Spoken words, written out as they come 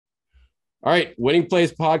All right, Winning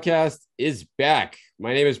Plays podcast is back.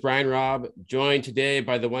 My name is Brian Robb, joined today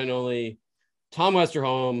by the one and only Tom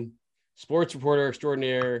Westerholm, sports reporter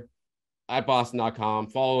extraordinaire at Boston.com.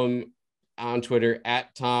 Follow him on Twitter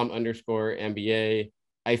at Tom_NBA.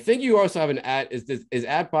 I think you also have an at is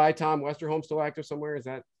at by Tom Westerholm still active somewhere? Is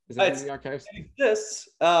that in the archives? It exists.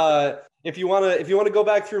 If you wanna go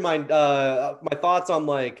back through my thoughts on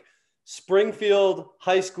like Springfield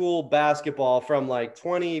high school basketball from like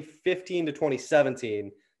 2015 to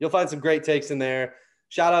 2017, you'll find some great takes in there.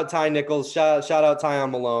 Shout out Ty Nichols, shout out Tyon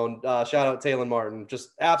Malone, shout out Taylor Martin, just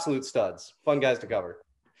absolute studs, fun guys to cover.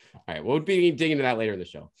 All right, we'll be digging into that later in the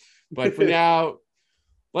show. But for now,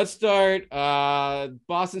 let's start. Boston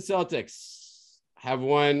Celtics have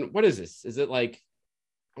won. What is this? Is it like,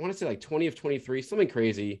 I want to say like 20 of 23, something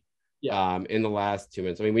crazy. Yeah. In the last 2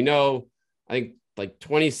 minutes. I mean, we know, I think like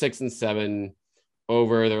 26-7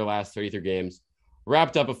 over their last 33 games.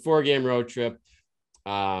 Wrapped up a 4-game road trip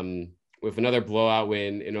with another blowout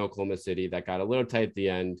win in Oklahoma City that got a little tight at the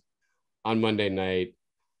end on Monday night.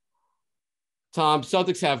 Tom,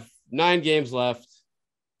 Celtics have 9 games left.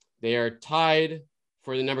 They are tied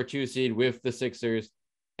for the number 2 seed with the Sixers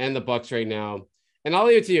and the Bucks right now. And I'll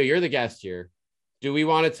leave it to you. You're the guest here. Do we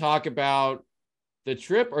want to talk about the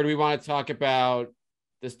trip, or do we want to talk about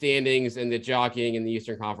the standings and the jockeying in the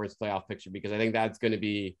Eastern Conference playoff picture? Because I think that's going to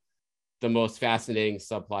be the most fascinating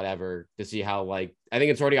subplot ever to see how, like, I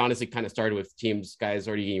think it's already honestly kind of started with guys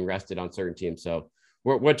already getting rested on certain teams. So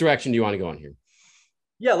what direction do you want to go on here?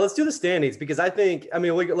 Yeah, let's do the standings because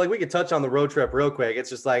we could touch on the road trip real quick.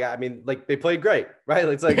 It's just like, they played great, right?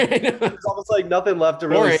 It's like, it's almost like nothing left to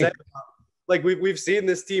really say. Like we've seen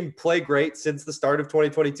this team play great since the start of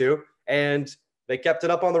 2022, and they kept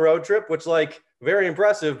it up on the road trip, which like very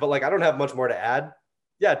impressive, but like, I don't have much more to add.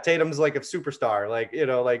 Yeah. Tatum's like a superstar.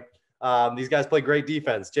 These guys play great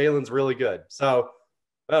defense. Jalen's really good. So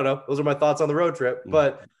I don't know. Those are my thoughts on the road trip,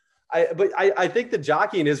 but I think the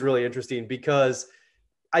jockeying is really interesting because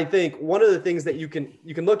I think one of the things that you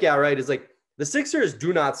can look at, right, is like the Sixers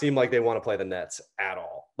do not seem like they want to play the Nets at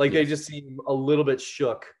all. Like They just seem a little bit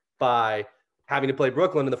shook by having to play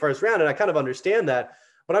Brooklyn in the first round. And I kind of understand that,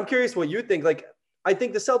 but I'm curious what you think. Like, I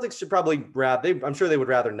think the Celtics should probably I'm sure they would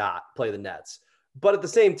rather not play the Nets, but at the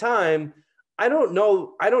same time, I don't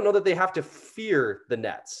know that they have to fear the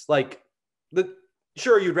Nets.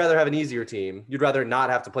 Sure, you'd rather have an easier team. You'd rather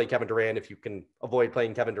not have to play Kevin Durant if you can avoid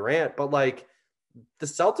playing Kevin Durant, but like the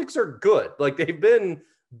Celtics are good. Like they've been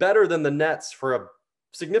better than the Nets for a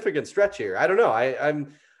significant stretch here. I don't know.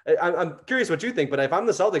 I'm curious what you think, but if I'm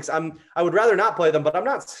the Celtics, I would rather not play them, but I'm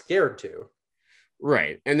not scared to.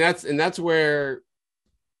 Right. And that's where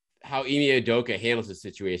how Ime Udoka handles the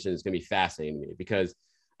situation is going to be fascinating to me, because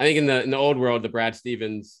I think in the old world, the Brad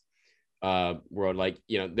Stevens world, like,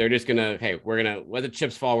 they're just going to, hey, we're going to let the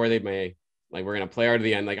chips fall where they may. Like, we're going to play hard to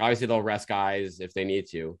the end. Like, obviously they'll rest guys if they need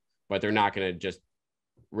to, but they're not going to just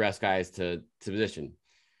rest guys to position.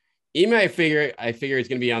 Ime, I figure he's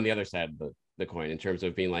going to be on the other side of the coin in terms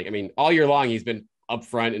of being like, I mean, all year long, he's been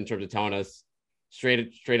upfront in terms of telling us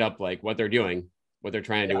straight up, like what they're doing, what they're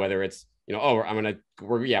trying to do, whether it's, we're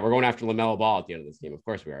going after LaMelo Ball at the end of this game. Of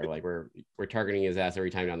course we are. Like we're targeting his ass every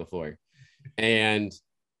time down the floor. And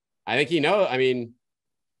I think, I mean,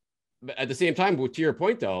 but at the same time, to your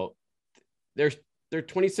point though, they're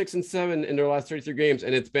 26-7 in their last 33 games.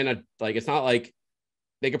 And it's been it's not like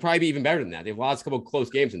they could probably be even better than that. They've lost a couple of close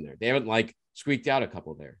games in there. They haven't like squeaked out a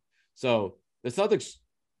couple there. So the Celtics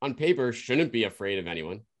on paper shouldn't be afraid of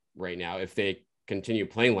anyone right now if they continue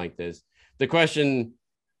playing like this. The question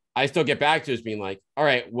I still get back to is being like, all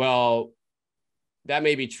right, well, that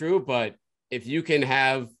may be true, but if you can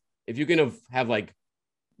have like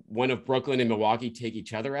one of Brooklyn and Milwaukee take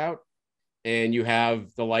each other out, and you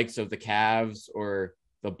have the likes of the Cavs or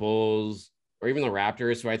the Bulls or even the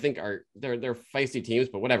Raptors, who I think they're feisty teams,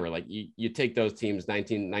 but whatever, like you take those teams 9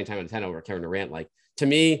 times out of 10 over Kevin Durant. Like, to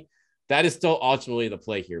me, that is still ultimately the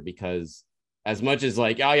play here, because as much as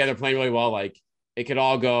like, oh yeah, they're playing really well, like it could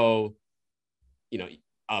all go,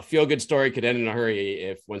 a feel-good story could end in a hurry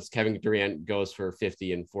if once Kevin Durant goes for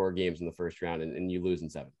 50 in 4 games in the first round and you lose in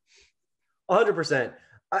 7. 100%.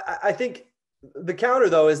 I think the counter,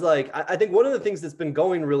 though, is like, I think one of the things that's been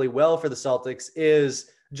going really well for the Celtics is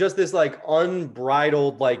just this like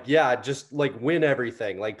unbridled, like, just like win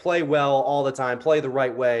everything, like play well all the time, play the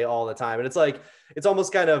right way all the time. And it's like, it's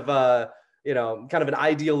almost kind of, kind of an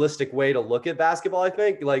idealistic way to look at basketball. I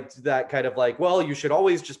think like that kind of like, well, you should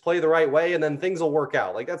always just play the right way and then things will work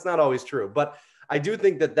out. Like that's not always true, but I do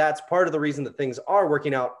think that that's part of the reason that things are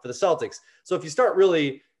working out for the Celtics. So if you start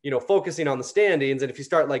really focusing on the standings. And if you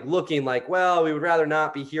start like looking like, well, we would rather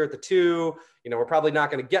not be here at the 2, we're probably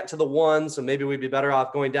not going to get to the 1. So maybe we'd be better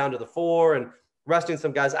off going down to the 4 and resting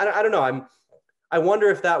some guys. I don't know. I wonder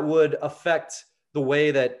if that would affect the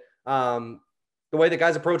way that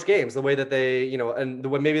guys approach games, the way that they,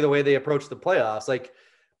 and maybe the way they approach the playoffs. Like,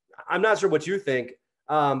 I'm not sure what you think.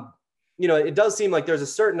 It does seem like there's a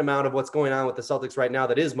certain amount of what's going on with the Celtics right now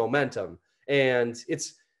that is momentum. And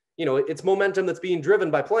it's momentum that's being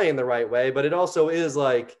driven by playing the right way, but it also is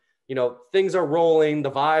like, things are rolling,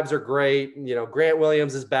 the vibes are great. Grant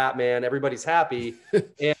Williams is Batman, everybody's happy.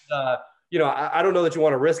 And, I don't know that you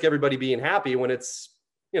want to risk everybody being happy when it's,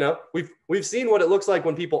 we've seen what it looks like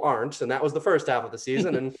when people aren't. And that was the first half of the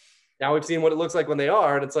season. And now we've seen what it looks like when they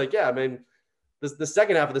are. And it's like, yeah, I mean, the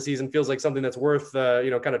second half of the season feels like something that's worth,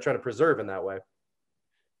 kind of trying to preserve in that way.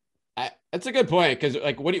 That's a good point. Cause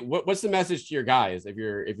like, what's the message to your guys if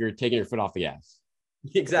you're taking your foot off the gas?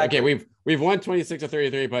 Exactly. Okay. We've won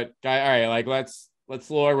 26-33, but all right, like let's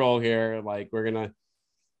slow our roll here. Like we're going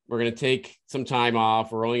to take some time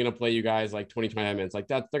off. We're only going to play you guys like 20, 25 minutes like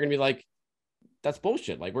that. They're going to be like, that's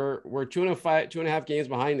bullshit. Like we're 2.5 games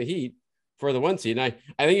behind the Heat for the 1 seed. And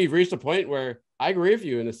I think you've reached a point where I agree with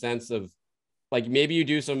you in the sense of like, maybe you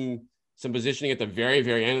do some positioning at the very,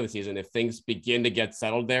 very end of the season. If things begin to get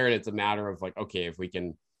settled there and it's a matter of like, okay, if we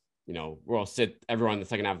can, we'll sit everyone in the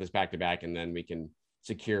second half of this back-to-back and then we can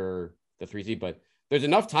secure the 3 seed, but there's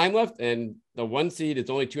enough time left and the 1 seed, it's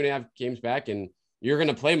only 2.5 games back and you're going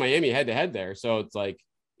to play Miami head to head there. So it's like,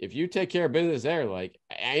 if you take care of business there, like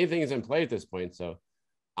anything is in play at this point. So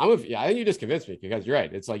I think you just convinced me because you're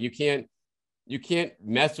right. It's like, you can't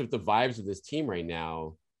mess with the vibes of this team right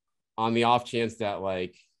now on the off chance that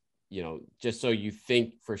like, just so you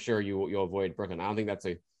think for sure you'll avoid Brooklyn. I don't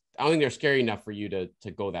think they're scary enough for you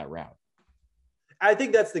to go that route. I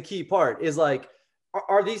think that's the key part is like,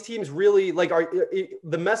 are these teams really like,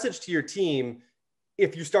 the message to your team,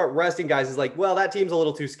 if you start resting guys is like, well, that team's a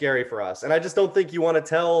little too scary for us. And I just don't think you want to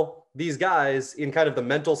tell these guys in kind of the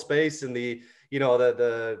mental space and the,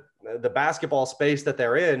 the basketball space that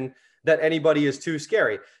they're in, that anybody is too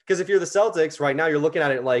scary. Because if you're the Celtics right now, you're looking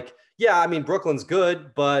at it like, yeah, I mean, Brooklyn's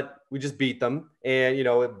good, but we just beat them and,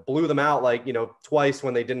 it blew them out like, twice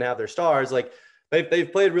when they didn't have their stars. Like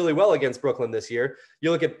they've played really well against Brooklyn this year. You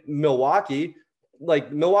look at Milwaukee,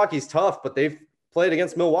 like Milwaukee's tough, but they've played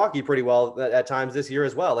against Milwaukee pretty well at times this year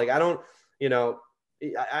as well. Like, I don't,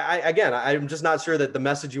 I'm just not sure that the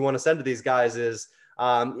message you want to send to these guys is,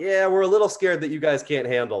 yeah, we're a little scared that you guys can't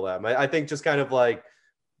handle them. I think just kind of like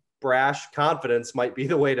brash confidence might be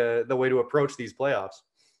the way to approach these playoffs.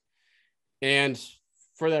 And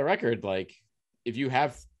for that record, like if you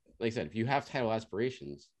have, like I said, if you have title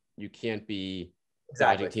aspirations, you can't be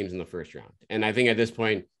dodging teams in the first round. And I think at this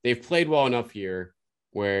point, they've played well enough here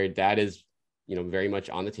where that is, very much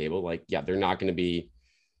on the table. Like, yeah, they're not going to be,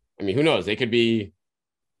 I mean, who knows? They could be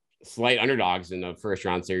slight underdogs in the first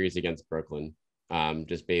round series against Brooklyn,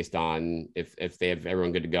 just based on if they have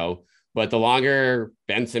everyone good to go. But the longer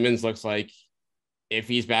Ben Simmons looks like, if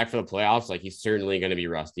he's back for the playoffs, like he's certainly going to be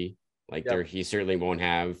rusty. Like he certainly won't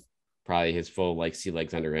have probably his full like sea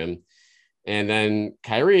legs under him. And then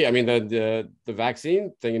Kyrie, I mean, the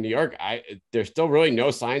vaccine thing in New York, there's still really no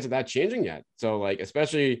signs of that changing yet. So like,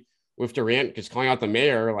 especially with Durant just calling out the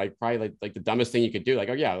mayor, like probably like the dumbest thing you could do. Like,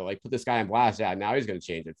 oh yeah, like put this guy on blast. Yeah, now he's going to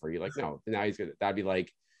change it for you. Like, no, now that'd be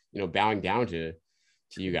like, bowing down to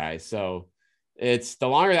you guys. So it's the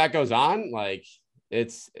longer that goes on, like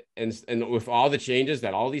it's, and with all the changes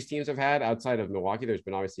that all these teams have had outside of Milwaukee, there's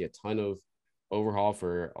been obviously a ton of overhaul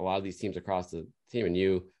for a lot of these teams across the team.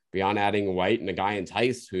 And beyond adding White and a guy in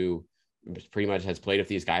Theis who pretty much has played with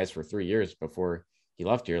these guys for 3 years before he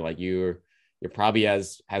left here, like you're probably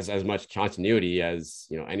has as much continuity as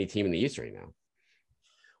any team in the East right now.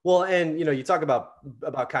 Well, and you talk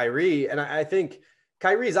about Kyrie, and I think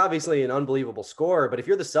Kyrie is obviously an unbelievable scorer, but if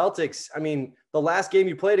you're the Celtics, I mean, the last game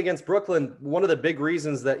you played against Brooklyn, one of the big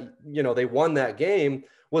reasons that they won that game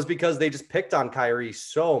was because they just picked on Kyrie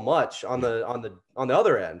so much on the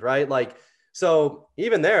other end, right? Like, so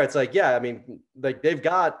even there, it's like, yeah, I mean, like they've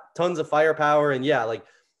got tons of firepower, and yeah, like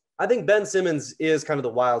I think Ben Simmons is kind of the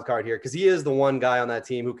wild card here because he is the one guy on that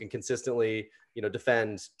team who can consistently,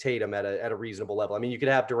 defend Tatum at a reasonable level. I mean, you could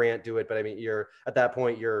have Durant do it, but I mean, at that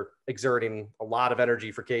point, you're exerting a lot of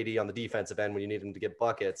energy for KD on the defensive end when you need him to get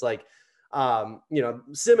buckets. Like,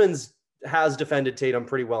 Simmons has defended Tatum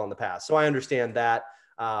pretty well in the past. So I understand that,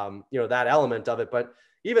 that element of it. But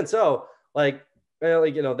even so, I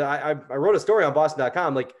wrote a story on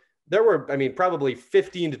Boston.com, like there were, I mean, probably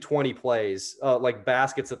 15 to 20 plays, like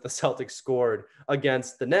baskets that the Celtics scored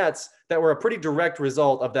against the Nets that were a pretty direct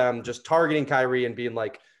result of them just targeting Kyrie and being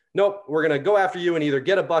like, nope, we're going to go after you and either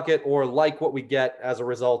get a bucket or like what we get as a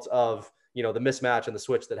result of, you know, the mismatch and the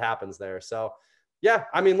switch that happens there. So, yeah,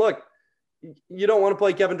 I mean, look, you don't want to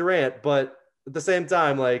play Kevin Durant, but at the same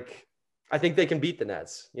time, like, I think they can beat the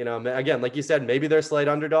Nets. You know, again, like you said, maybe they're slight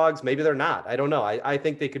underdogs. Maybe they're not. I don't know. I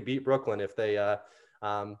think they could beat Brooklyn if they,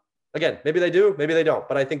 again, maybe they do, maybe they don't,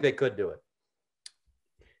 but I think they could do it.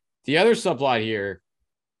 The other subplot here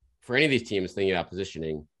for any of these teams thinking about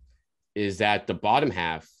positioning is that the bottom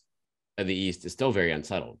half of the East is still very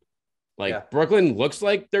unsettled. Like Brooklyn looks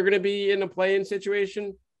like they're going to be in a play-in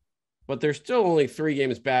situation, but they're still only 3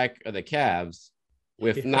 games back of the Cavs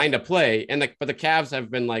with 9 to play. And but the Cavs have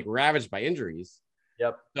been like ravaged by injuries.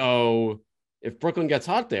 Yep. So if Brooklyn gets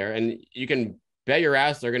hot there, and you can bet your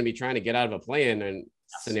ass they're going to be trying to get out of a play-in and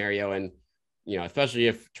scenario, and you know, especially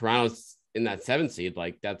if Toronto's in that 7th seed,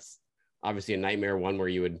 like that's obviously a nightmare one where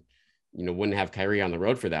you would, you know, wouldn't have Kyrie on the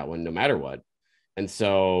road for that one no matter what. And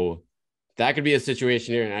so that could be a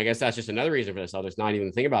situation here, and I guess that's just another reason for the Celtics not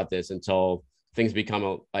even think about this until things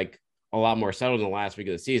become a lot more settled in the last week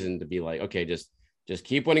of the season, to be like, okay, just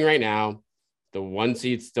keep winning right now. The 1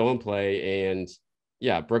 seed's still in play, and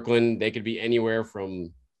yeah, Brooklyn, they could be anywhere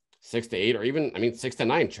from 6 to 8, or even, I mean, 6 to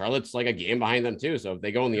 9. Charlotte's like a game behind them too. So if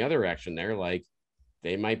they go in the other direction there, like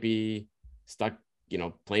they might be stuck, you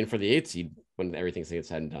know, playing for the 8th seed when everything's said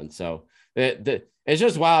and done. So it's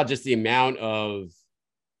just wild, just the amount of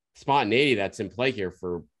spontaneity that's in play here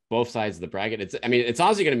for both sides of the bracket. It's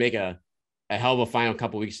honestly going to make a hell of a final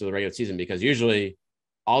couple of weeks of the regular season, because usually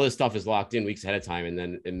all this stuff is locked in weeks ahead of time, and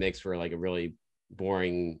then it makes for like a really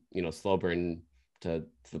boring, you know, slow burn to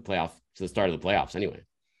the start of the playoffs anyway.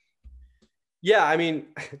 Yeah, I mean,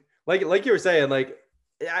 like you were saying, like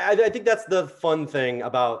I think that's the fun thing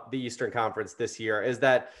about the Eastern Conference this year, is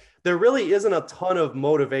that there really isn't a ton of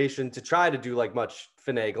motivation to try to do like much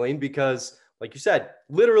finagling, because like you said,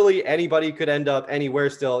 literally anybody could end up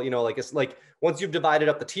anywhere still. You know, like it's like once you've divided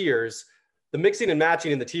up the tiers, the mixing and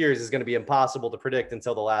matching in the tiers is going to be impossible to predict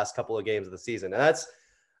until the last couple of games of the season. And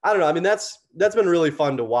I don't know. I mean, that's been really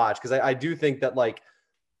fun to watch, because I do think that like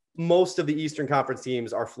most of the Eastern Conference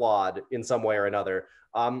teams are flawed in some way or another,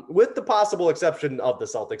 with the possible exception of the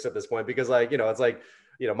Celtics at this point, because like, you know, it's like,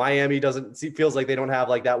 you know, Miami feels like they don't have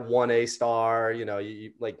like that 1A star, you know,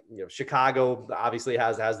 Chicago obviously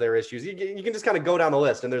has their issues. You can just kind of go down the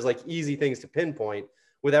list, and there's like easy things to pinpoint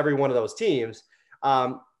with every one of those teams.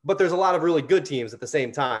 But there's a lot of really good teams at the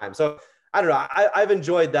same time. So I don't know. I've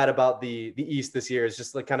enjoyed that about the East this year. Is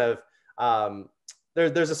just like kind of,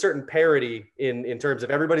 there's a certain parity in terms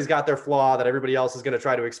of everybody's got their flaw that everybody else is going to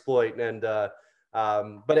try to exploit. And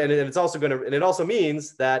it's also and it also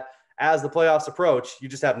means that as the playoffs approach, you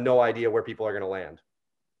just have no idea where people are going to land.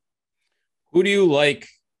 Who do you like?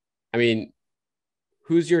 I mean,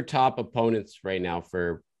 who's your top opponents right now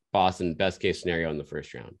for Boston? Best case scenario in the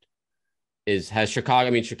first round has Chicago. I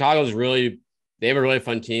mean, they have a really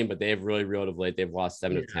fun team, but they have really reeled of late. They've lost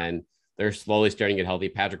 7 of 10. They're slowly starting to get healthy.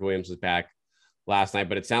 Patrick Williams was back last night,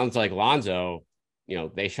 but it sounds like Lonzo, you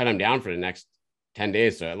know, they shut him down for the next 10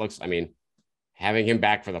 days. So it looks, I mean, having him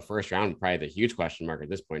back for the first round, probably the huge question mark at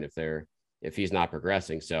this point, if he's not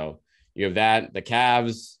progressing. So you have that, the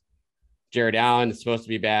Cavs, Jared Allen is supposed to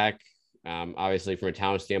be back. Obviously from a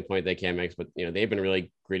talent standpoint, they can't mix, but you know, they've been a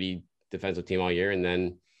really gritty defensive team all year. And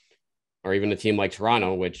then, or even a team like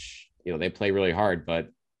Toronto, which, you know, they play really hard, but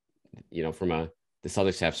you know, the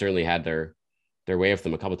Celtics have certainly had their way with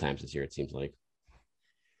them a couple times this year, it seems like.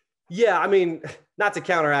 Yeah, I mean, not to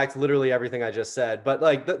counteract literally everything I just said, but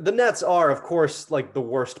like the Nets are, of course, like the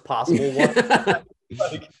worst possible one.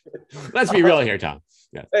 Let's be real here, Tom.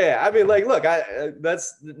 Yeah, I mean, like, look,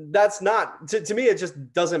 that's not to me. It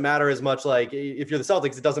just doesn't matter as much. Like, if you're the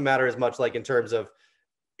Celtics, it doesn't matter as much. Like in terms of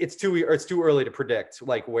it's too early to predict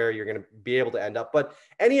like where you're going to be able to end up. But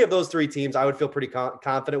any of those 3 teams, I would feel pretty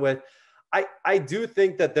confident with. I do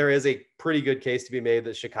think that there is a pretty good case to be made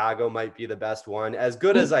that Chicago might be the best one. As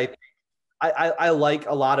good as I like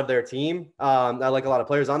a lot of their team. I like a lot of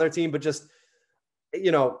players on their team, but just,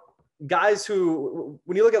 you know, guys who,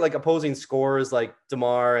 when you look at like opposing scorers like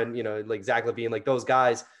DeMar and, you know, like Zach LaVine, like those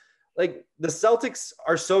guys, like the Celtics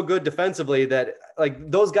are so good defensively that like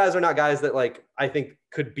those guys are not guys that like I think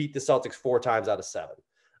could beat the Celtics 4 times out of 7.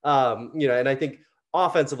 You know, and I think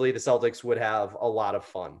offensively the Celtics would have a lot of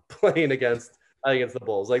fun playing against the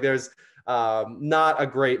Bulls. Like there's not a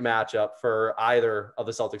great matchup for either of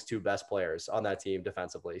the Celtics 2 best players on that team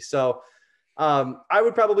defensively. So I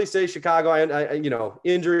would probably say Chicago.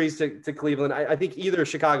 Injuries to Cleveland. I think either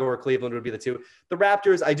Chicago or Cleveland would be the two. The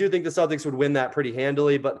Raptors, I do think the Celtics would win that pretty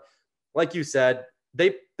handily, but like you said,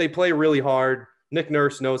 they play really hard. Nick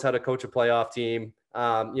Nurse knows how to coach a playoff team.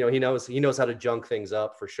 He knows how to junk things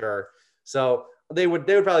up for sure. So they would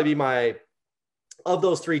probably be of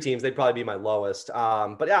those three teams, they'd probably be my lowest.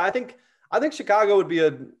 But yeah, I think Chicago would be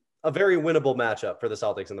a very winnable matchup for the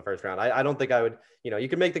Celtics in the first round. I don't think I would, you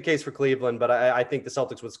can make the case for Cleveland, but I think the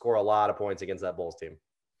Celtics would score a lot of points against that Bulls team.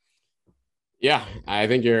 Yeah, I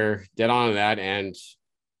think you're dead on that. And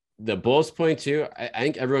the Bulls point too, I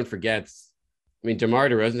think everyone forgets. I mean, DeMar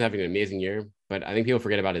DeRozan's having an amazing year, but I think people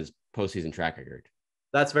forget about his postseason track record.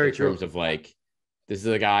 That's very true. In terms of this is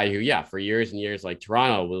a guy who, for years and years,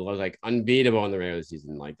 Toronto was unbeatable in the regular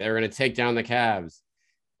season. They were going to take down the Cavs.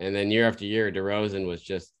 And then year after year, DeRozan was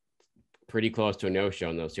just pretty close to a no-show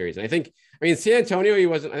in those series. And San Antonio, he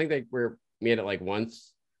wasn't, I think they were made it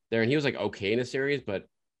once there and he was okay in a series, but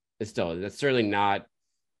it's still, that's certainly not,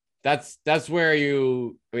 that's where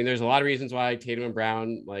there's a lot of reasons why Tatum and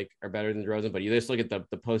Brown are better than DeRozan, but you just look at the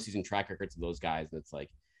postseason track records of those guys. And it's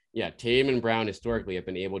Tatum and Brown historically have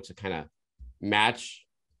been able to kind of match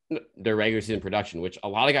their regular season production, which a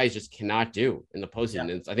lot of guys just cannot do in the postseason.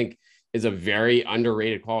 Yeah. And I think is a very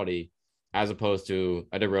underrated quality as opposed to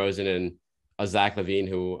a DeRozan and a Zach LaVine,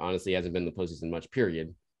 who honestly hasn't been in the postseason much,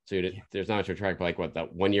 period. So there's not much to track, but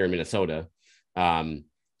that 1 year in Minnesota.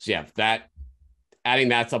 That adding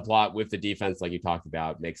that subplot with the defense, like you talked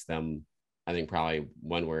about, makes them, I think, probably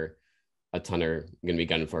one where a ton are going to be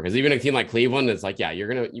gunning for. Because even a team like Cleveland, it's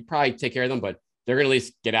you probably take care of them, but they're going to at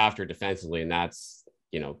least get after defensively. And that's,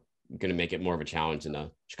 going to make it more of a challenge in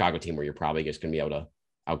a Chicago team where you're probably just going to be able to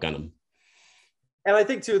outgun them. And I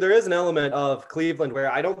think, too, there is an element of Cleveland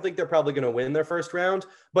where I don't think they're probably going to win their first round,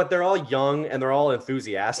 but they're all young and they're all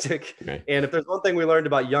enthusiastic. Okay. And if there's one thing we learned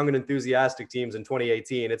about young and enthusiastic teams in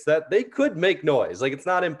 2018, it's that they could make noise. It's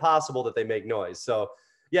not impossible that they make noise. So,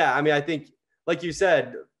 yeah, I think, like you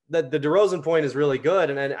said, that the DeRozan point is really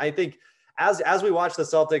good. And I think as we watch the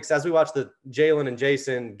Celtics, as we watch the Jalen and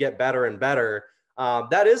Jason get better and better,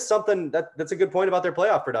 that is something that's a good point about their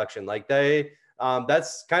playoff production.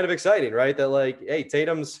 That's kind of exciting, right? That hey,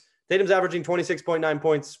 Tatum's averaging 26.9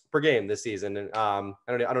 points per game this season. And I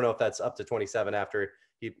don't know if that's up to 27 after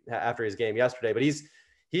his game yesterday, but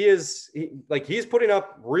he's putting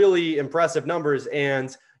up really impressive numbers,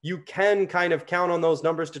 and you can kind of count on those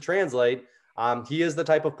numbers to translate. He is the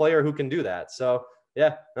type of player who can do that. So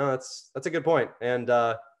yeah, no, that's a good point. And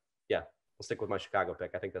we'll stick with my Chicago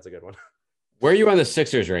pick. I think that's a good one. Where are you on the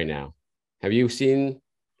Sixers right now? Have you seen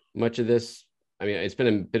much of this? It's been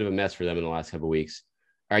a bit of a mess for them in the last couple of weeks.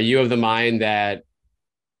 Are you of the mind that,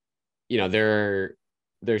 they're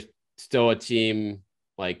still a team,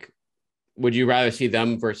 would you rather see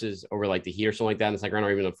them versus over the Heat or something like that in the second round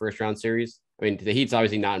or even the first round series? The Heat's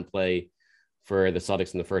obviously not in play for the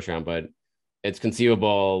Celtics in the first round, but it's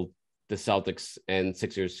conceivable the Celtics and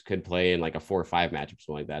Sixers could play in a 4 or 5 matchup,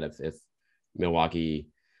 something like that. If Milwaukee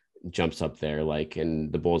jumps up there,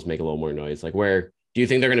 and the Bulls make a little more noise, where do you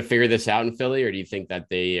think they're going to figure this out in Philly, or do you think that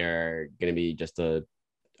they are going to be just a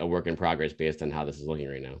work in progress based on how this is looking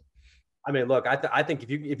right now? Look, I think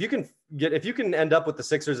if you can end up with the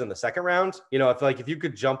Sixers in the second round, if you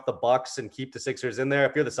could jump the Bucks and keep the Sixers in there,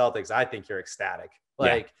 if you're the Celtics, I think you're ecstatic.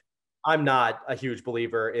 I'm not a huge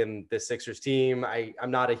believer in the Sixers team.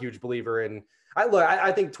 I'm not a huge believer in.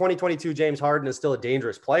 I think 2022 James Harden is still a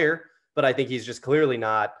dangerous player, but I think he's just clearly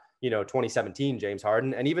not 2017 James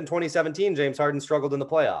Harden, and even 2017 James Harden struggled in the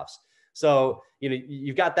playoffs. So,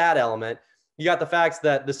 you've got that element. You got the facts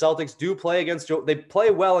that the Celtics do play they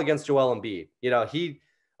play well against Joel Embiid.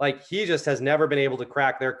 He just has never been able to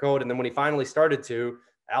crack their code. And then when he finally started to,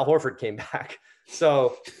 Al Horford came back.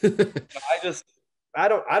 So I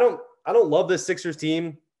don't love this Sixers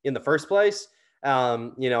team in the first place.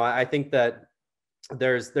 I think that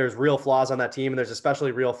there's real flaws on that team, and there's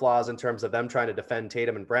especially real flaws in terms of them trying to defend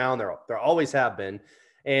Tatum and Brown. There always have been.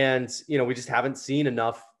 And, we just haven't seen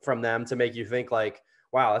enough from them to make you think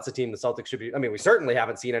wow, that's a team the Celtics should be. We certainly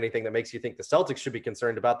haven't seen anything that makes you think the Celtics should be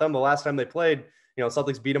concerned about them. The last time they played,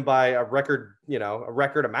 Celtics beat them by a record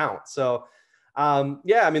amount. So,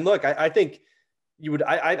 look, I think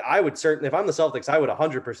I would certainly, if I'm the Celtics, I would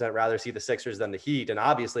 100% rather see the Sixers than the Heat. And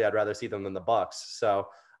obviously I'd rather see them than the Bucks. So,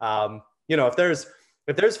 if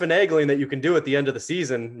there's finagling that you can do at the end of the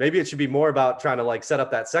season, maybe it should be more about trying to set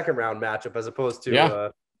up that second round matchup as opposed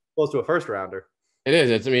to a first rounder. It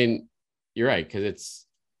is. You're right. Cause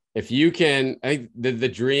if you can, I think the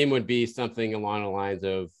dream would be something along the lines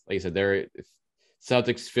of, like I said,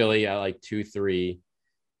 Celtics Philly at 2-3.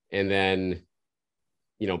 and then,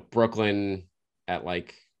 Brooklyn at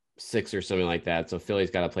like 6 or something like that. So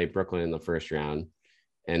Philly's got to play Brooklyn in the first round.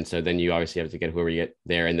 And so then you obviously have to get whoever you get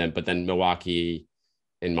there. But then Milwaukee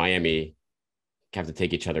and Miami have to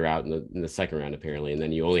take each other out in the second round, apparently. And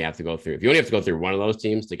then if you only have to go through one of those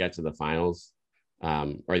teams to get to the finals,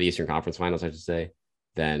 or the Eastern Conference Finals, I should say,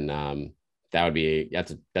 then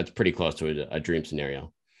that's pretty close to a dream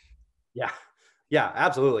scenario. Yeah. Yeah,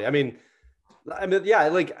 absolutely. I mean, yeah,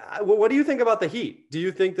 like, what do you think about the Heat? Do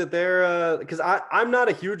you think that they're, because I'm not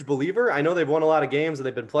a huge believer. I know they've won a lot of games and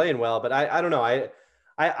they've been playing well, but I don't know.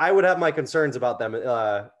 I would have my concerns about them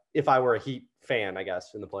if I were a Heat fan, I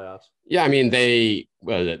guess, in the playoffs. Yeah, I mean, they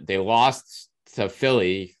lost to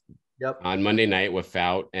Philly on Monday night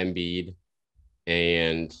without Embiid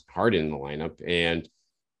and Harden in the lineup. And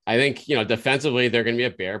I think, defensively, they're going to be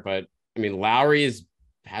a bear. But, I mean, Lowry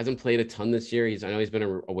hasn't played a ton this year. I know he's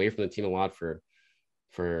been away from the team a lot for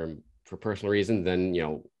personal reasons.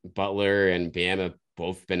 Then, Butler and Bam have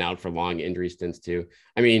both been out for long injury stints too.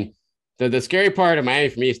 I mean, the scary part of Miami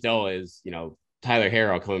for me still is, Tyler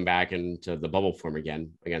Herro coming back into the bubble form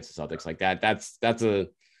again against the Celtics like that. That's a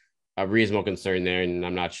reasonable concern there. And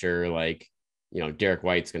I'm not sure, like, Derek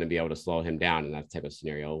White's going to be able to slow him down in that type of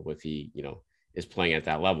scenario if he, is playing at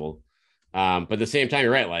that level. But at the same time,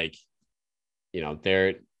 you're right. Like,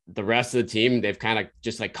 the rest of the team, they've kind of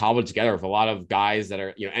just like cobbled together with a lot of guys that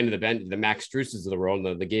are, end of the bench, the Max Struses of the world,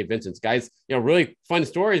 and the Gabe Vincents guys, really fun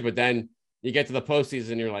stories. But then you get to the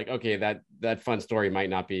postseason, you're like, okay, that fun story might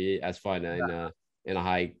not be as fun in a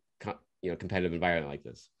high, competitive environment like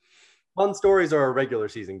this. Fun stories are a regular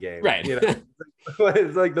season game, right?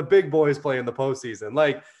 It's like the big boys play in the postseason.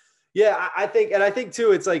 Like, yeah, I think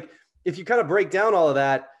too, it's like, if you kind of break down all of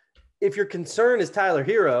that, if your concern is Tyler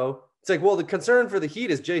Herro, it's like, well, the concern for the Heat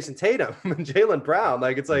is Jason Tatum and Jaylen Brown.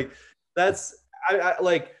 Like, it's like, that's I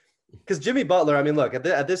like, because Jimmy Butler, I mean, look,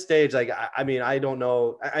 at this stage, like, I mean, I don't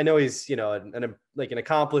know. I know he's, an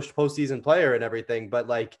accomplished postseason player and everything, but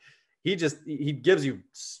like, he gives you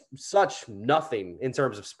such nothing in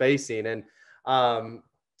terms of spacing. And, I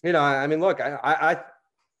mean, look, I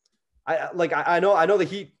know the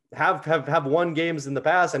Heat have won games in the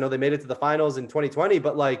past. I know they made it to the finals in 2020,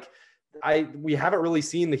 but like, we haven't really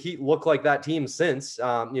seen the Heat look like that team since,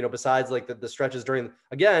 besides like the stretches during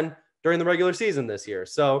the regular season this year.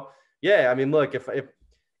 So yeah, I mean, look, if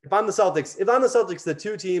I'm the Celtics, the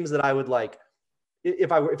two teams that I would like,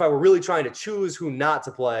 if I were really trying to choose who not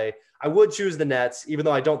to play, I would choose the Nets, even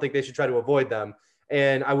though I don't think they should try to avoid them.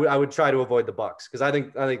 And I would try to avoid the Bucks, because I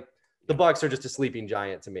think the Bucks are just a sleeping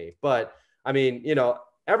giant to me. But I mean,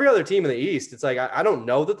 every other team in the East, it's like, I don't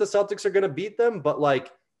know that the Celtics are going to beat them, but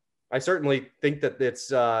like, I certainly think that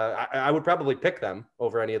it's, I would probably pick them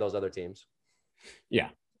over any of those other teams. Yeah.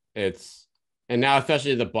 And now,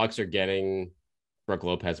 especially the Bucks are getting Brook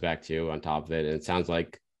Lopez back too, on top of it. And it sounds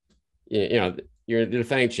like, you're the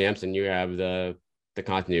defending champs and you have the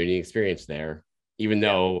continuity experience there, even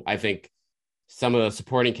though I think some of the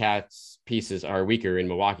supporting cast pieces are weaker in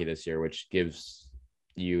Milwaukee this year, which gives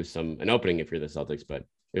you an opening if you're the Celtics. But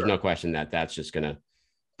there's no question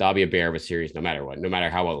that'll be a bear of a series no matter what. No matter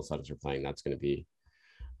how well the Celtics are playing, that's going to be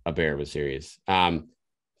a bear of a series. The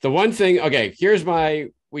one thing, okay,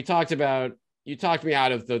 you talked me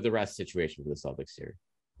out of the rest situation for the Celtics here.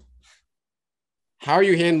 How are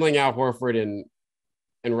you handling Al Horford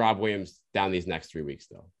and Rob Williams down these next 3 weeks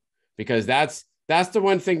though? Because that's the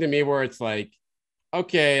one thing to me where it's like,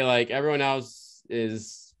 okay, like everyone else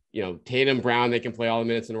is, Tatum, Brown, they can play all the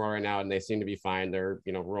minutes in a row right now and they seem to be fine. They're,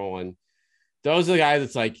 rolling. Those are the guys.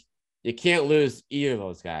 It's like, you can't lose either of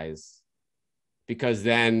those guys, because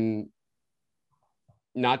then,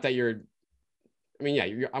 not that you're, I mean, yeah,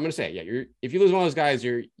 I'm going to say, yeah, if you lose one of those guys,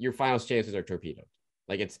 your finals chances are torpedoed.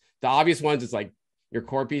 Like, it's the obvious ones. It's like your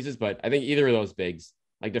core pieces, but I think either of those bigs,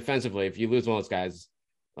 like defensively, if you lose one of those guys,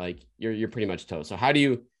 like you're pretty much toast. So how do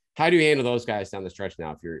you handle those guys down the stretch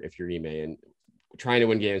now if you're Ime and trying to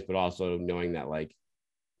win games, but also knowing that like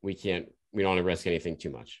we don't want to risk anything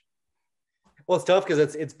too much? Well, it's tough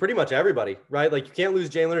because it's pretty much everybody, right? Like, you can't lose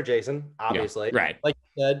Jaylen or Jason, obviously. Yeah, right. Like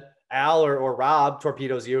you said, Al or Rob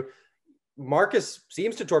torpedoes you. Marcus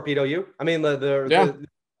seems to torpedo you. I mean, the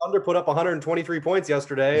Thunder put up 123 points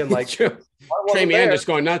yesterday, and like Trey Mann just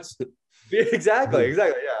going nuts. Exactly.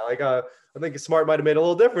 Yeah, like I think Smart might have made a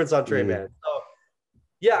little difference on Trey Mann. So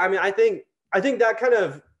yeah, I mean, I think that kind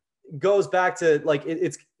of goes back to like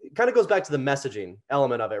it kind of goes back to the messaging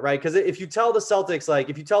element of it, right? Because if you tell the Celtics, like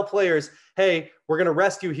if you tell players, hey, we're going to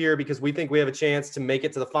rest you here because we think we have a chance to make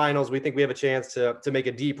it to the finals, we think we have a chance to make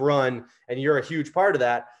a deep run, and you're a huge part of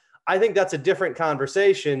that, I think that's a different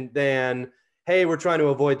conversation than, hey, we're trying to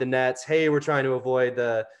avoid the nets. Hey, we're trying to avoid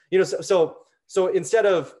the, so instead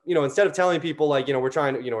of telling people like, we're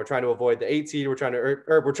trying to avoid the 8 seed, we're trying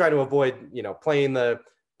to avoid, playing the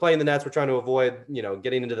nets. We're trying to avoid,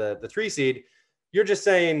 getting into the 3 seed. You're just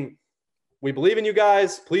saying, we believe in you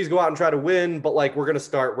guys. Please go out and try to win. But like, we're going to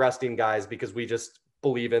start resting guys because we just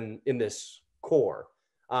believe in this core.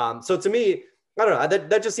 So to me, I don't know,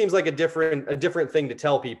 that just seems like a different thing to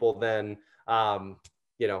tell people than,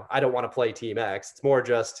 I don't want to play Team X. It's more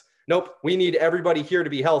just, nope, we need everybody here to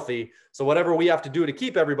be healthy. So whatever we have to do to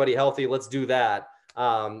keep everybody healthy, let's do that.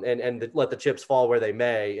 And let the chips fall where they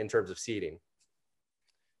may in terms of seeding.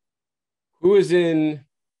 Who is in,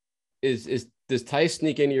 does Theis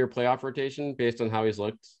sneak into your playoff rotation based on how he's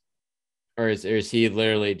looked? Or is he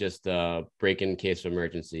literally just a break in case of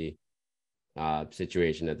emergency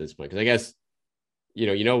situation at this point? Because I guess,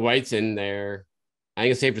 White's in there. I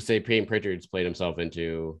think it's safe to say Payton Pritchard's played himself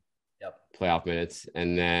into playoff minutes.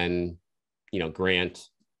 And then, Grant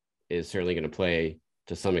is certainly going to play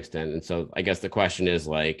to some extent. And so I guess the question is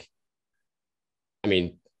like, I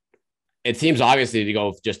mean, it seems obviously to go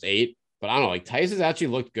with just 8, but I don't know, like Theis has actually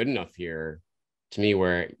looked good enough here to me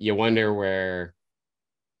where you wonder where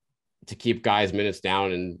to keep guys' minutes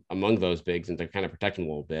down and among those bigs and to kind of protect them a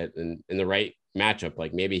little bit. And in the right matchup,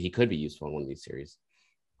 like maybe he could be useful in one of these series.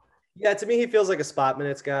 Yeah, to me, he feels like a spot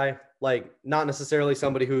minutes guy, like not necessarily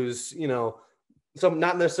somebody who's,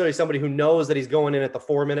 not necessarily somebody who knows that he's going in at the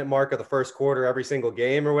 4-minute mark of the first quarter every single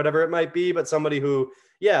game or whatever it might be, but somebody who,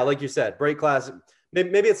 like you said, break glass.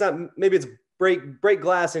 Maybe it's break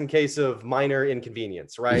glass in case of minor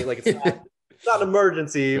inconvenience, right? Like it's not an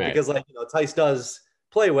emergency right. Because Theis does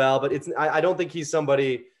play well, but I don't think he's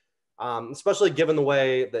somebody, especially given the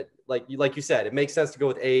way that like you said, it makes sense to go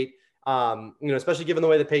with 8. Especially given the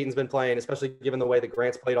way that Payton's been playing, especially given the way that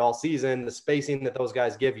Grant's played all season, the spacing that those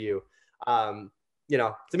guys give you. To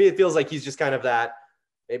me, it feels like he's just kind of that.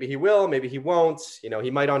 Maybe he will, maybe he won't. He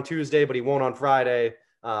might on Tuesday, but he won't on Friday.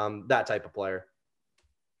 That type of player.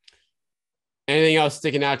 Anything else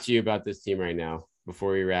sticking out to you about this team right now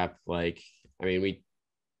before we wrap? We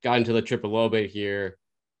got into the trip a little bit here.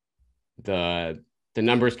 The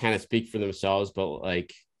numbers kind of speak for themselves, but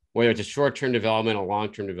whether it's a short-term development, a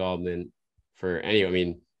long-term development for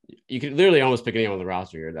anyone, you could literally almost pick anyone on the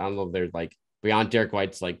roster here. I don't know if they're beyond Derek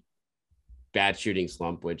White's bad shooting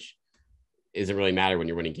slump, which isn't really matter when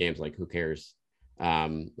you're winning games. Who cares?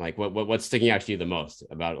 What's sticking out to you the most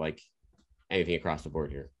about anything across the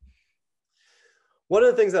board here? One of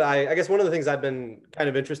the things that I've been kind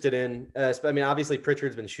of interested in, obviously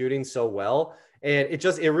Pritchard's been shooting so well, and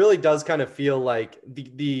it really does kind of feel like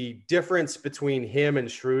the difference between him and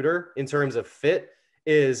Schroeder in terms of fit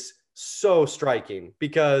is so striking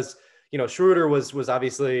because, Schroeder was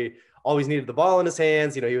obviously always needed the ball in his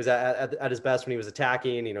hands. He was at his best when he was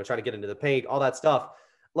attacking, trying to get into the paint, all that stuff.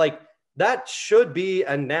 That should be,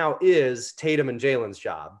 and now is, Tatum and Jalen's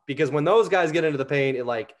job, because when those guys get into the paint,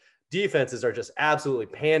 defenses are just absolutely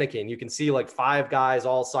panicking. You can see 5 guys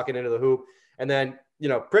all sucking into the hoop. And then,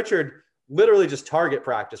 Pritchard literally just target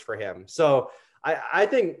practice for him. So I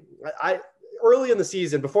think early in the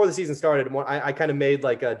season, before the season started, I kind of made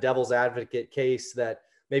a devil's advocate case that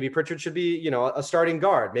maybe Pritchard should be, a starting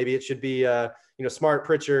guard. Maybe it should be, Smart,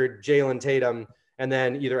 Pritchard, Jalen, Tatum, and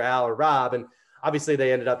then either Al or Robb. And obviously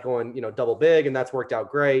they ended up going, double big, and that's worked out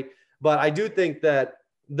great. But I do think that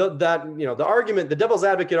the argument, the devil's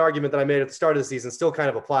advocate argument that I made at the start of the season still kind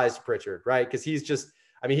of applies to Pritchard, right? Because he's just,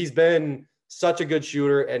 he's been such a good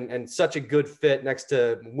shooter and such a good fit next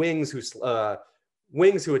to wings who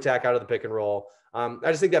attack out of the pick and roll. I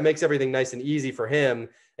just think that makes everything nice and easy for him,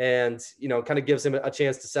 and kind of gives him a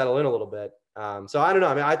chance to settle in a little bit. So I don't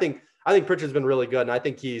know. I think Pritchard's been really good, and I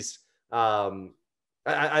think he's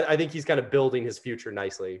I think he's kind of building his future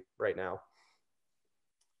nicely right now.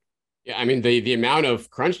 Yeah, the amount of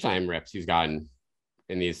crunch time reps he's gotten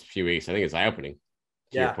in these few weeks, I think is eye-opening.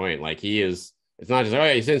 To your point, he is. It's not just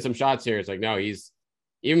he's in some shots here. It's no, he's,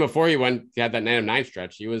 even before he had that 9-of-9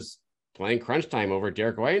 stretch, he was playing crunch time over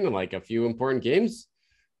Derek White in a few important games,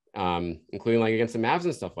 including against the Mavs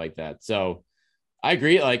and stuff like that. So I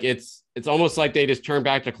agree. It's almost like they just turned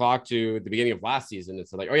back the clock to the beginning of last season.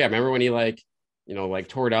 It's oh yeah, remember when he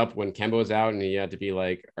tore it up when Kemba was out and he had to be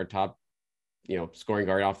our top, scoring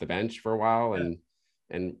guard off the bench for a while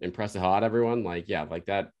and impress the hell out of everyone.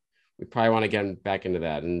 That. We probably want to get him back into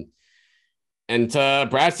that. And to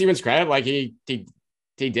Brad Stevens' credit, he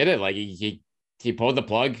did it. He pulled the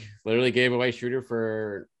plug, literally gave away Schroeder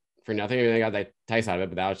for nothing. They got that Theis out of it,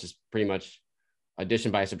 but that was just pretty much addition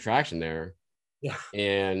by subtraction there. Yeah.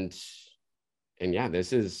 And yeah,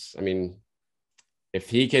 this is, if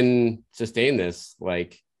he can sustain this,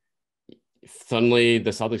 like suddenly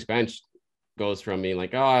the Celtics bench goes from being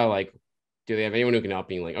like, oh, like, do they have anyone who can help?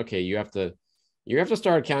 Being like, okay, you have to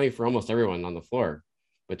start accounting for almost everyone on the floor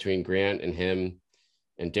between Grant and him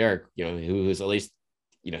and Derek, who's at least,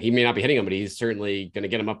 he may not be hitting him, but he's certainly going to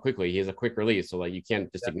get him up quickly. He has a quick release. So like, you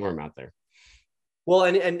can't just ignore him out there. Well,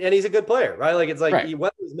 and he's a good player, right? Like, it's like, right.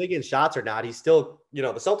 Whether he's making shots or not, he's still, the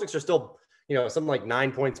Celtics are still, something like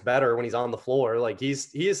 9 points better when he's on the floor. Like he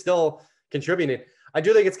is still contributing. I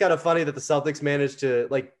do think it's kind of funny that the Celtics managed to,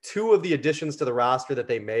 like, 2 of the additions to the roster that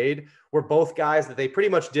they made were both guys that they pretty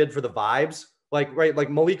much did for the vibes. Like, right. Like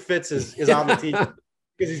Malik Fitz is on the team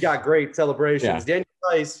because he's got great celebrations. Yeah. Daniel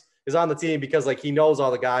Theis is on the team because like he knows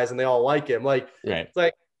all the guys and they all like him. Like, right. It's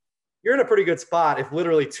like, you're in a pretty good spot if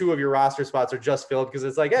literally 2 of your roster spots are just filled because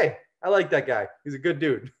it's like, hey, I like that guy. He's a good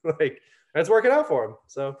dude. Like, that's working out for him.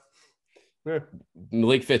 So, yeah.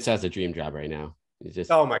 Malik Fitz has a dream job right now. He's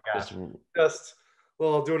just, oh my gosh, just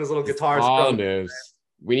doing his little guitar all moves.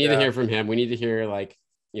 We need to hear from him. We need to hear like,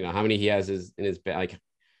 how many he has in his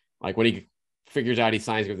like when he figures out he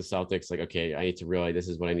signs with the Celtics. Like, okay, I need to really, this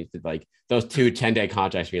is what I need to, like those 2 10-day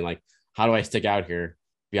contracts being like, how do I stick out here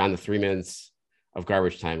beyond the 3 minutes of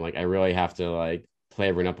garbage time? Like, I really have to like play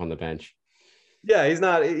everyone up on the bench. Yeah, he's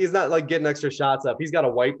not like getting extra shots up. He's got a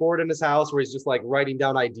whiteboard in his house where he's just like writing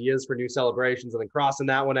down ideas for new celebrations and then crossing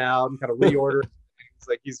that one out and kind of reordering. It's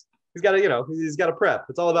like he's got to, he's got to prep.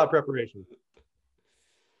 It's all about preparation.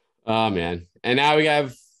 Oh man. And now we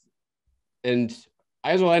have, and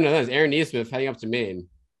I as well know this, Aaron Nesmith heading up to Maine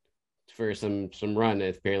for some run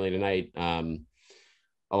apparently tonight,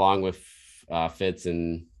 along with Fitz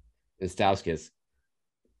and Stauskas.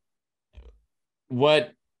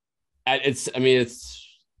 It's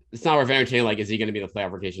not worth entertaining. Like, is he going to be in the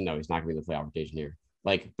playoff rotation? No, he's not going to be in the playoff rotation here.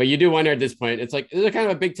 Like, but you do wonder at this point, it's like, is it kind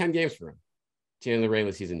of a big 10 games for him to end the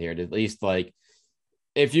regular season here? To at least, like,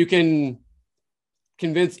 if you can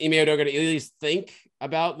convince Ime Udoka to at least think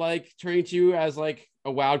about like turning to you as like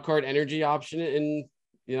a wild card energy option in,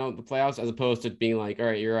 the playoffs, as opposed to being like, all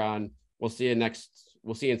right, you're on, we'll see you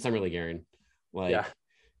in Summer League, Aaron. Like,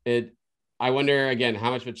 I wonder again how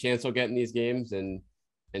much of a chance he'll get in these games and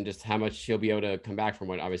just how much he'll be able to come back from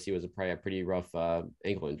what obviously was probably a pretty rough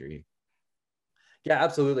ankle injury. Yeah,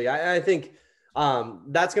 absolutely. I think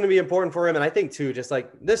that's going to be important for him. And I think too, just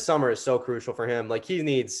like this summer is so crucial for him. Like he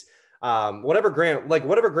needs whatever Grant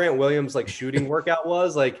Williams like shooting workout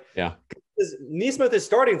was like, yeah. Nesmith is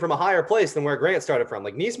starting from a higher place than where Grant started from.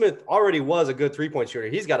 Like Nesmith already was a good 3-point shooter.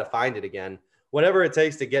 He's got to find it again, whatever it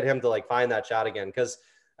takes to get him to like find that shot again. Cause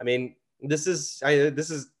I mean, this is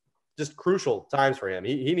just crucial times for him.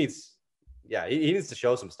 He needs to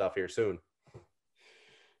show some stuff here soon.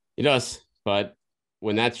 He does, but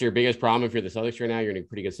when that's your biggest problem, if you're the Celtics right now, you're in a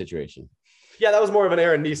pretty good situation. Yeah, that was more of an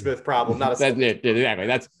Aaron Nesmith problem, not a that's it. Exactly.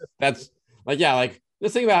 That's like, yeah, like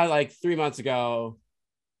let's think about like 3 months ago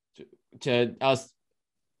to us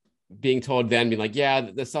being told then, being like, yeah,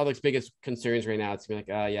 the Celtics' biggest concerns right now, it's gonna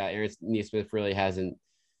be like, yeah, Aaron Nesmith really hasn't,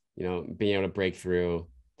 been able to break through,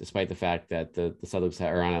 despite the fact that the Celtics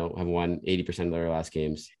have won 80% of their last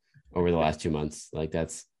games over the last 2 months. Like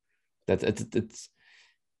it's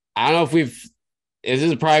I don't know if this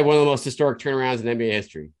is probably one of the most historic turnarounds in NBA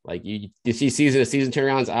history. Like you see season to season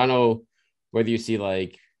turnarounds. I don't know whether you see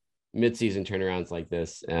like mid-season turnarounds like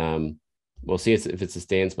this. We'll see if it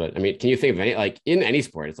sustains, but I mean, can you think of any, like in any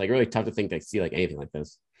sport, it's like really tough to think to see like anything like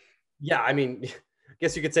this. Yeah. I mean, I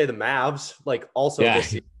guess you could say the Mavs, like also this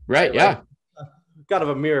season, right. Yeah. Kind of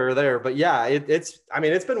a mirror there, but yeah, it's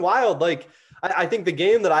been wild. Like I think the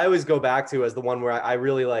game that I always go back to as the one where I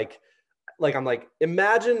really like I'm like,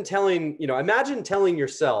 imagine telling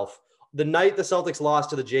yourself the night the Celtics lost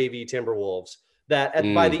to the JV Timberwolves that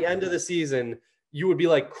by the end of the season, you would be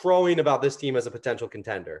like crowing about this team as a potential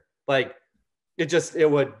contender. Like it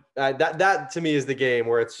would, that to me is the game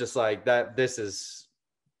where it's just like that. This is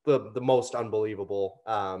the most unbelievable.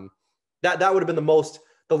 That would have been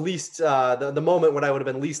the least the moment when I would have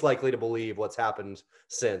been least likely to believe what's happened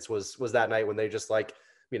since was that night when they just like,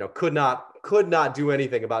 could not do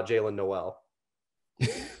anything about Jalen Noel.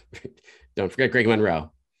 Don't forget Greg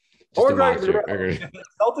Monroe. Or Greg Monroe.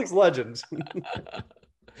 Celtics legend.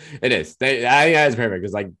 It is. I think that is perfect.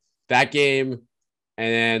 It's like that game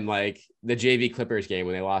and then like the JV Clippers game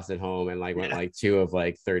when they lost at home and like went like 2 of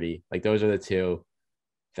like 30. Like those are the 2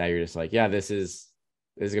 that you're just like, yeah, this is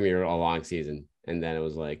gonna be a long season. And then it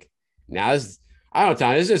was like, now this is, I don't know,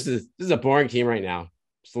 Tom, this is a boring team right now.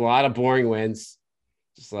 Just a lot of boring wins.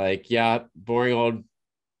 Just like, yeah, boring old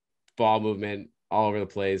ball movement all over the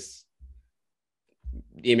place.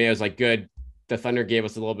 Ime was like, good. The Thunder gave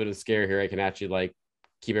us a little bit of scare here. I can actually like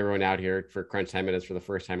keep everyone out here for crunch time minutes for the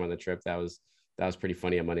first time on the trip. That was pretty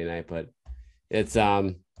funny on Monday night, but it's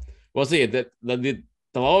we'll see. The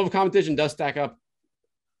level of competition does stack up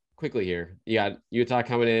quickly here. You got Utah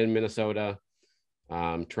coming in, Minnesota,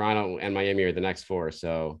 Toronto, and Miami are the next 4.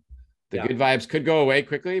 So the good vibes could go away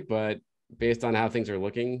quickly, but based on how things are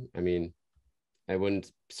looking, I mean, it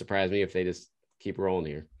wouldn't surprise me if they just keep rolling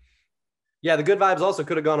here. Yeah, the good vibes also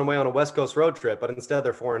could have gone away on a West Coast road trip, but instead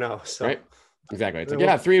they're 4-0. So. Right. Exactly. It's like,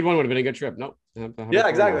 yeah, 3-1 would have been a good trip. Nope. Yeah,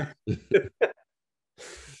 exactly.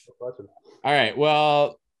 All right.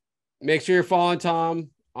 Well, make sure you're following Tom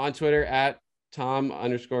on Twitter at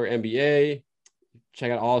Tom_NBA.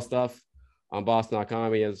 Check out all his stuff on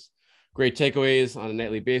Boston.com. He has great takeaways on a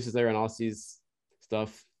nightly basis there on Aussies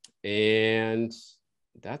stuff. And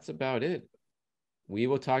that's about it. We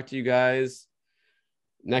will talk to you guys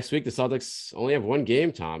next week. The Celtics only have 1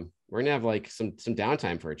 game, Tom. We're gonna have like some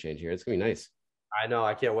downtime for a change here. It's gonna be nice. I know.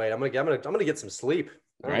 I can't wait. I'm gonna get some sleep.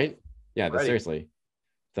 Right? Yeah. Seriously,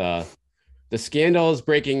 the scandal is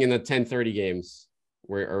breaking in the 10:30 games.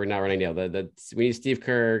 We're not running down. We need Steve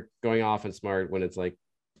Kerr going off and Smart when it's like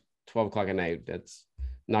 12 o'clock at night. That's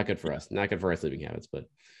not good for us. Not good for our sleeping habits. But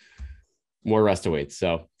more rest awaits.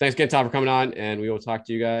 So thanks again, Tom, for coming on, and we will talk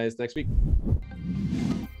to you guys next week.